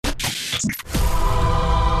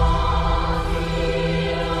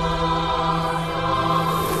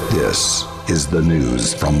This is the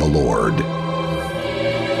news from the Lord.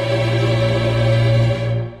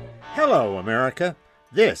 Hello, America.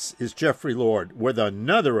 This is Jeffrey Lord with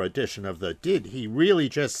another edition of the Did He Really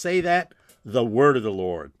Just Say That? The Word of the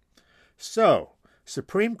Lord. So,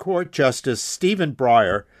 Supreme Court Justice Stephen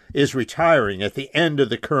Breyer is retiring at the end of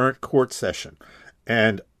the current court session.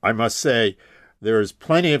 And I must say, there is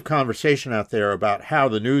plenty of conversation out there about how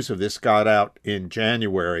the news of this got out in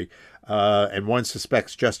January. And one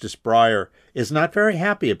suspects Justice Breyer is not very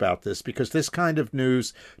happy about this because this kind of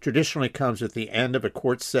news traditionally comes at the end of a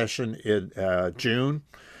court session in June.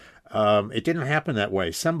 It didn't happen that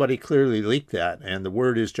way. Somebody clearly leaked that, and the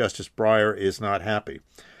word is Justice Breyer is not happy.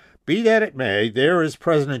 Be that it may, there is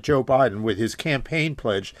President Joe Biden with his campaign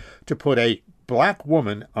pledge to put a black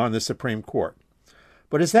woman on the Supreme Court.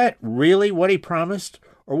 But is that really what he promised?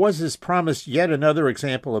 Or was his promise yet another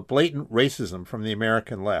example of blatant racism from the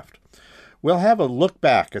American left? We'll have a look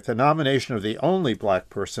back at the nomination of the only black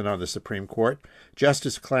person on the Supreme Court,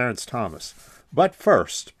 Justice Clarence Thomas. But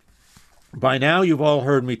first, by now you've all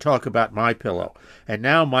heard me talk about MyPillow, and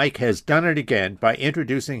now Mike has done it again by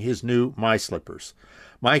introducing his new My Slippers.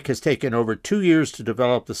 Mike has taken over 2 years to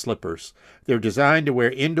develop the slippers. They're designed to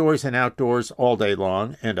wear indoors and outdoors all day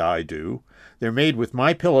long, and I do. They're made with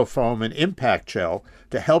MyPillow foam and impact gel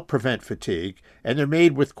to help prevent fatigue, and they're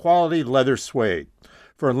made with quality leather suede.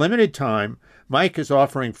 For a limited time, Mike is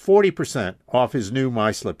offering 40% off his new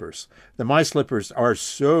My Slippers. The My Slippers are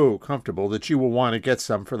so comfortable that you will want to get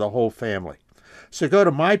some for the whole family. So go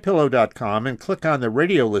to MyPillow.com and click on the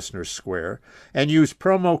radio listeners square and use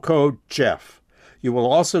promo code JEFF. You will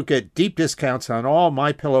also get deep discounts on all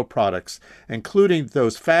MyPillow products, including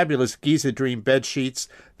those fabulous Giza Dream bed sheets,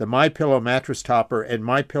 the MyPillow mattress topper, and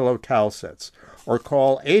MyPillow towel sets. Or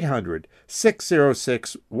call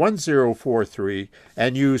 800-606-1043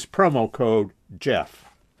 and use promo code JEFF.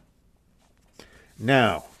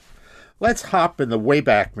 Now, let's hop in the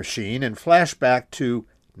Wayback Machine and flash back to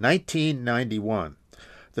 1991.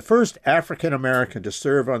 The first African American to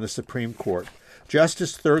serve on the Supreme Court,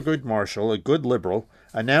 Justice Thurgood Marshall, a good liberal,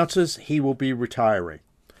 announces he will be retiring.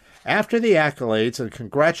 After the accolades and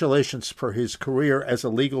congratulations for his career as a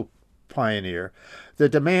legal pioneer, the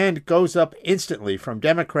demand goes up instantly from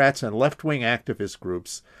Democrats and left-wing activist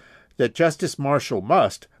groups that Justice Marshall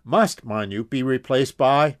must, mind you, be replaced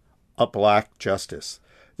by a black justice.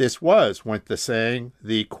 This was, went the saying,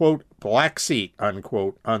 the, quote, black seat,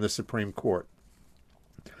 unquote, on the Supreme Court.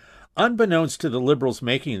 Unbeknownst to the liberals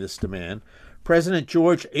making this demand, President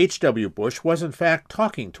George H.W. Bush was in fact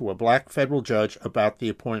talking to a black federal judge about the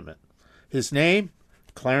appointment. His name?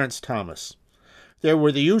 Clarence Thomas. There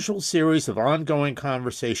were the usual series of ongoing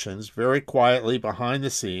conversations, very quietly behind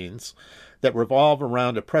the scenes, that revolve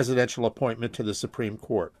around a presidential appointment to the Supreme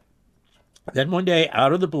Court. Then one day,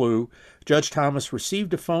 out of the blue, Judge Thomas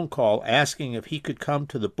received a phone call asking if he could come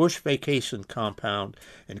to the Bush Vacation Compound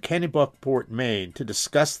in Kennebunkport, Maine, to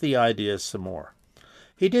discuss the ideas some more.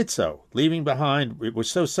 He did so, leaving behind, it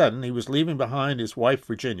was so sudden, he was leaving behind his wife,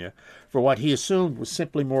 Virginia, for what he assumed was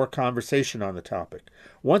simply more conversation on the topic.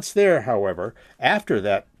 Once there, however, after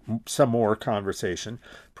that some more conversation,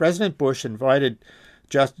 President Bush invited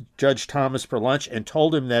Judge Thomas for lunch and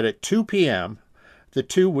told him that at 2 p.m., the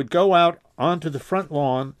two would go out onto the front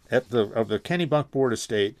lawn of the Kennebunkport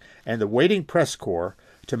estate and the waiting press corps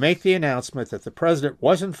to make the announcement that the president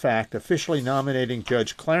was in fact officially nominating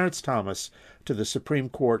Judge Clarence Thomas to the Supreme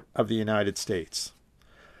Court of the United States.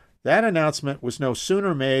 That announcement was no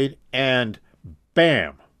sooner made, and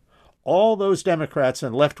bam! All those Democrats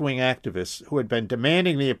and left-wing activists who had been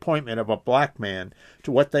demanding the appointment of a black man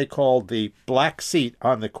to what they called the black seat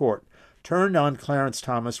on the court turned on Clarence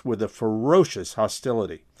Thomas with a ferocious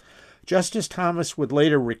hostility. Justice Thomas would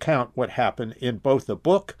later recount what happened in both a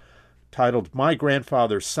book titled My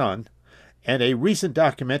Grandfather's Son and a recent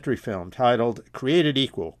documentary film titled Created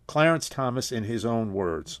Equal, Clarence Thomas in his own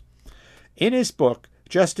words. In his book,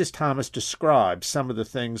 Justice Thomas describes some of the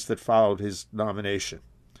things that followed his nomination.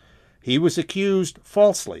 He was accused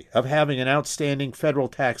falsely of having an outstanding federal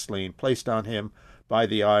tax lien placed on him by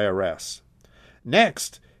the IRS.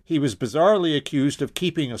 Next, he was bizarrely accused of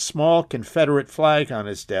keeping a small Confederate flag on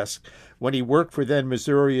his desk when he worked for then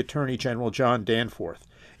Missouri Attorney General John Danforth.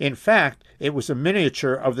 In fact, it was a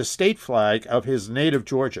miniature of the state flag of his native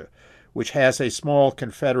Georgia, which has a small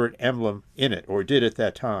Confederate emblem in it, or did at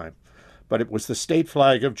that time. But it was the state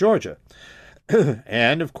flag of Georgia.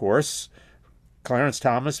 And, of course, Clarence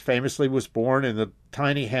Thomas famously was born in the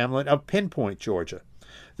tiny hamlet of Pinpoint, Georgia.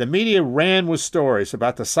 The media ran with stories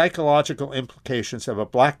about the psychological implications of a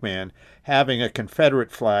black man having a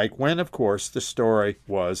Confederate flag when, of course, the story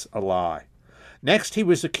was a lie. Next, he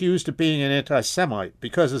was accused of being an anti-Semite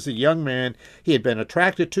because as a young man he had been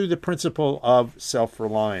attracted to the principle of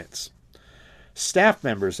self-reliance. Staff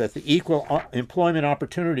members at the Equal Employment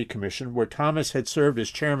Opportunity Commission, where Thomas had served as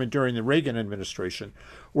chairman during the Reagan administration,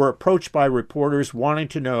 were approached by reporters wanting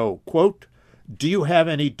to know, quote, "Do you have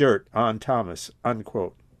any dirt on Thomas?"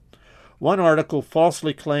 unquote. One article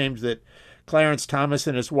falsely claimed that Clarence Thomas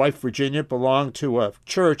and his wife Virginia belonged to a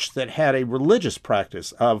church that had a religious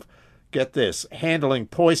practice of, get this, handling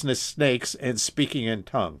poisonous snakes and speaking in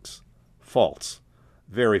tongues. False.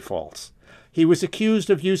 Very false. He was accused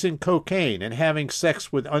of using cocaine and having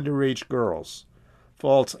sex with underage girls.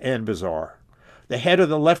 False and bizarre. The head of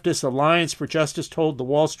the Leftist Alliance for Justice told the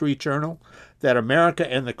Wall Street Journal that America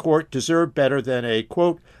and the court deserve better than a,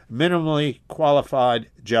 quote, minimally qualified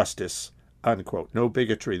justice, unquote. No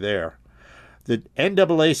bigotry there. The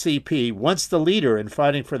NAACP, once the leader in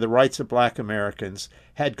fighting for the rights of black Americans,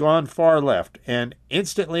 had gone far left and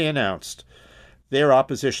instantly announced their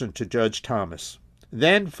opposition to Judge Thomas.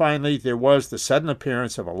 Then, finally, there was the sudden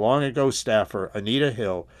appearance of a long-ago staffer, Anita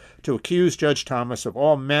Hill, to accuse Judge Thomas of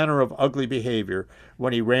all manner of ugly behavior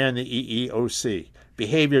when he ran the EEOC,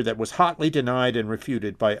 behavior that was hotly denied and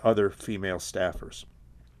refuted by other female staffers.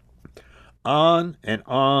 On and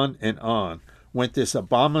on and on went this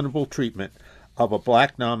abominable treatment of a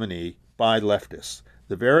black nominee by leftists,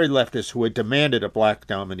 the very leftists who had demanded a black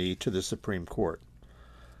nominee to the Supreme Court.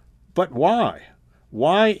 But why?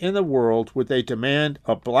 Why in the world would they demand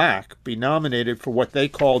a black be nominated for what they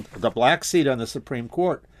called the black seat on the Supreme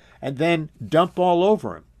Court and then dump all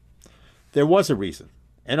over him? There was a reason,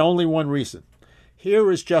 and only one reason. Here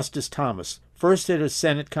is Justice Thomas, first at a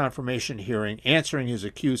Senate confirmation hearing answering his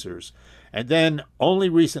accusers, and then, only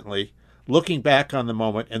recently, looking back on the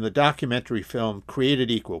moment in the documentary film Created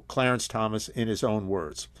Equal, Clarence Thomas in his own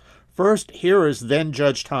words. First, here is then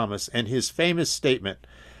Judge Thomas and his famous statement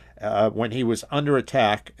when he was under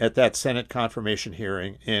attack at that Senate confirmation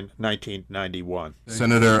hearing in 1991.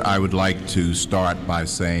 Senator, I would like to start by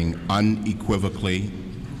saying unequivocally,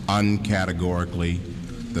 uncategorically,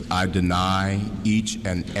 that I deny each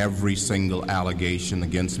and every single allegation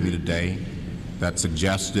against me today that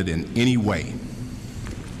suggested in any way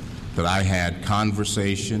that I had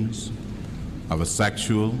conversations of a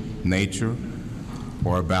sexual nature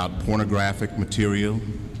or about pornographic material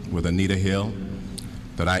with Anita Hill,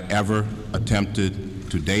 that I ever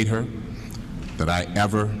attempted to date her, that I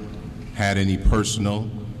ever had any personal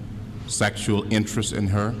sexual interest in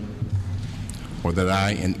her, or that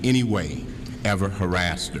I in any way ever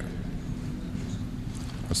harassed her.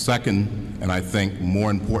 A second, and I think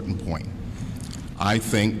more important point, I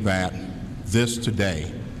think that this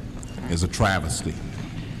today is a travesty.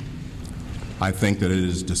 I think that it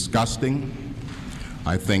is disgusting.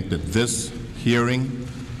 I think that this hearing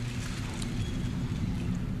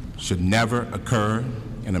should never occur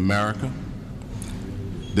in America.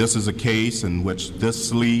 This is a case in which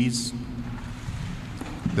this sleaze,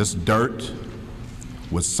 this dirt,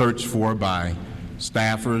 was searched for by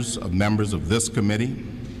staffers of members of this committee,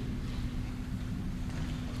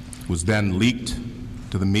 was then leaked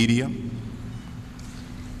to the media,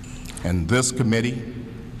 and this committee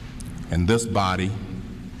and this body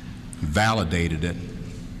validated it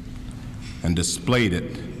and displayed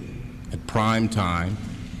it at prime time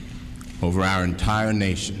over our entire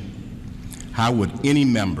nation. How would any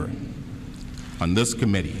member on this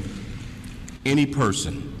committee, any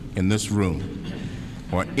person in this room,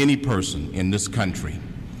 or any person in this country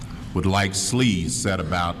would like sleaze said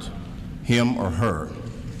about him or her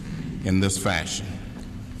in this fashion,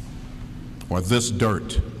 or this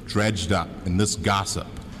dirt dredged up and this gossip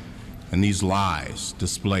and these lies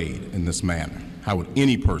displayed in this manner? How would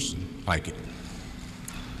any person like it?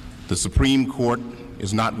 The Supreme Court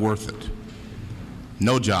is not worth it.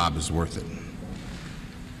 No job is worth it.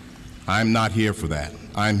 I'm not here for that.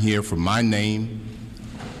 I'm here for my name,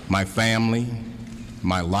 my family,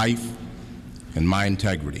 my life, and my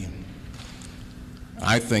integrity.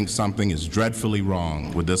 I think something is dreadfully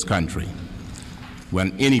wrong with this country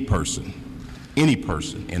when any person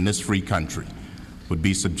in this free country would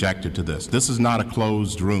be subjected to this. This is not a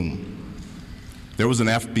closed room. There was an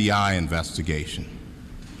FBI investigation.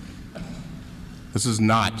 This is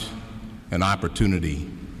not an opportunity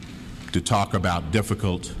to talk about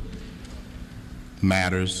difficult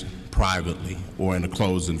matters privately or in a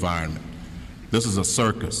closed environment. This is a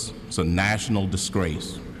circus. It's a national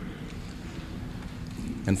disgrace.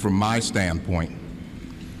 And from my standpoint,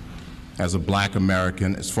 as a black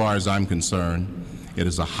American, as far as I'm concerned, It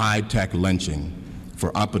is a high-tech lynching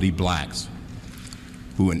for uppity blacks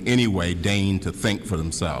who in any way deign to think for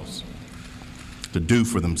themselves, to do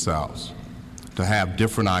for themselves, to have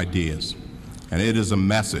different ideas. And it is a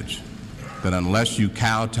message that unless you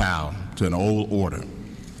kowtow to an old order,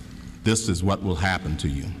 this is what will happen to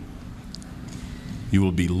you. You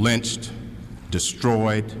will be lynched,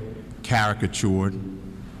 destroyed, caricatured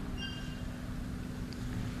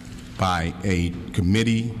by a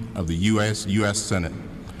committee of the U.S. Senate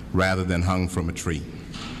rather than hung from a tree.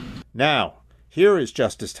 Now, here is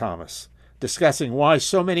Justice Thomas discussing why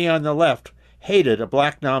so many on the left hated a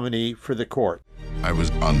black nominee for the court. I was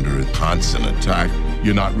under constant attack.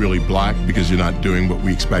 You're not really black because you're not doing what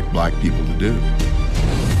we expect black people to do.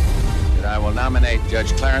 I will nominate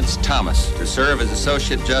Judge Clarence Thomas to serve as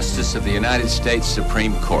Associate Justice of the United States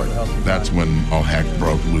Supreme Court. That's when all heck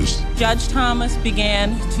broke loose. Judge Thomas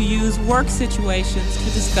began to use work situations to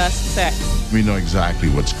discuss sex. We know exactly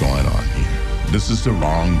what's going on here. This is the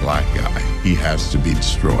wrong black guy. He has to be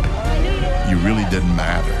destroyed. You really didn't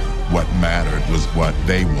matter. What mattered was what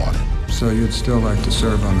they wanted. So you'd still like to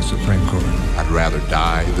serve on the Supreme Court? I'd rather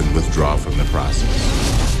die than withdraw from the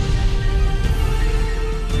process.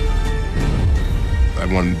 I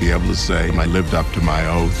wanted to be able to say I lived up to my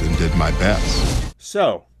oath and did my best.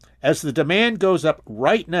 So, as the demand goes up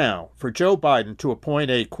right now for Joe Biden to appoint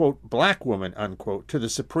a, quote, black woman, unquote, to the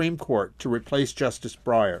Supreme Court to replace Justice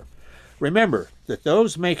Breyer, remember that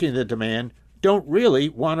those making the demand don't really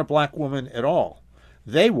want a black woman at all.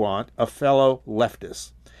 They want a fellow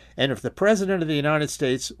leftist. And if the President of the United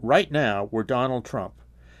States right now were Donald Trump,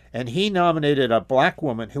 and he nominated a black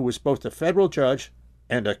woman who was both a federal judge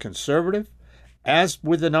and a conservative, as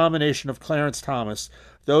with the nomination of Clarence Thomas,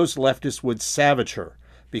 those leftists would savage her,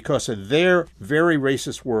 because in their very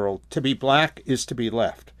racist world, to be black is to be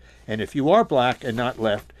left. And if you are black and not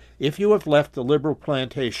left, if you have left the liberal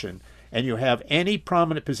plantation and you have any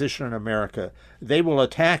prominent position in America, they will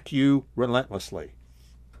attack you relentlessly.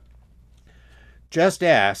 Just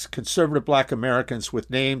ask conservative black Americans with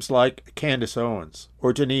names like Candace Owens,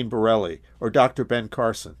 or Janine Borelli, or Dr. Ben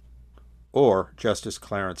Carson, or Justice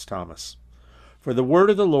Clarence Thomas. For the word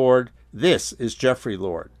of the Lord, this is Jeffrey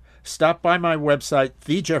Lord. Stop by my website,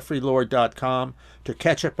 thejeffreylord.com, to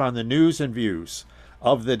catch up on the news and views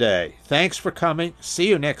of the day. Thanks for coming. See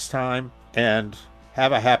you next time, and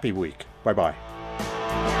have a happy week. Bye-bye.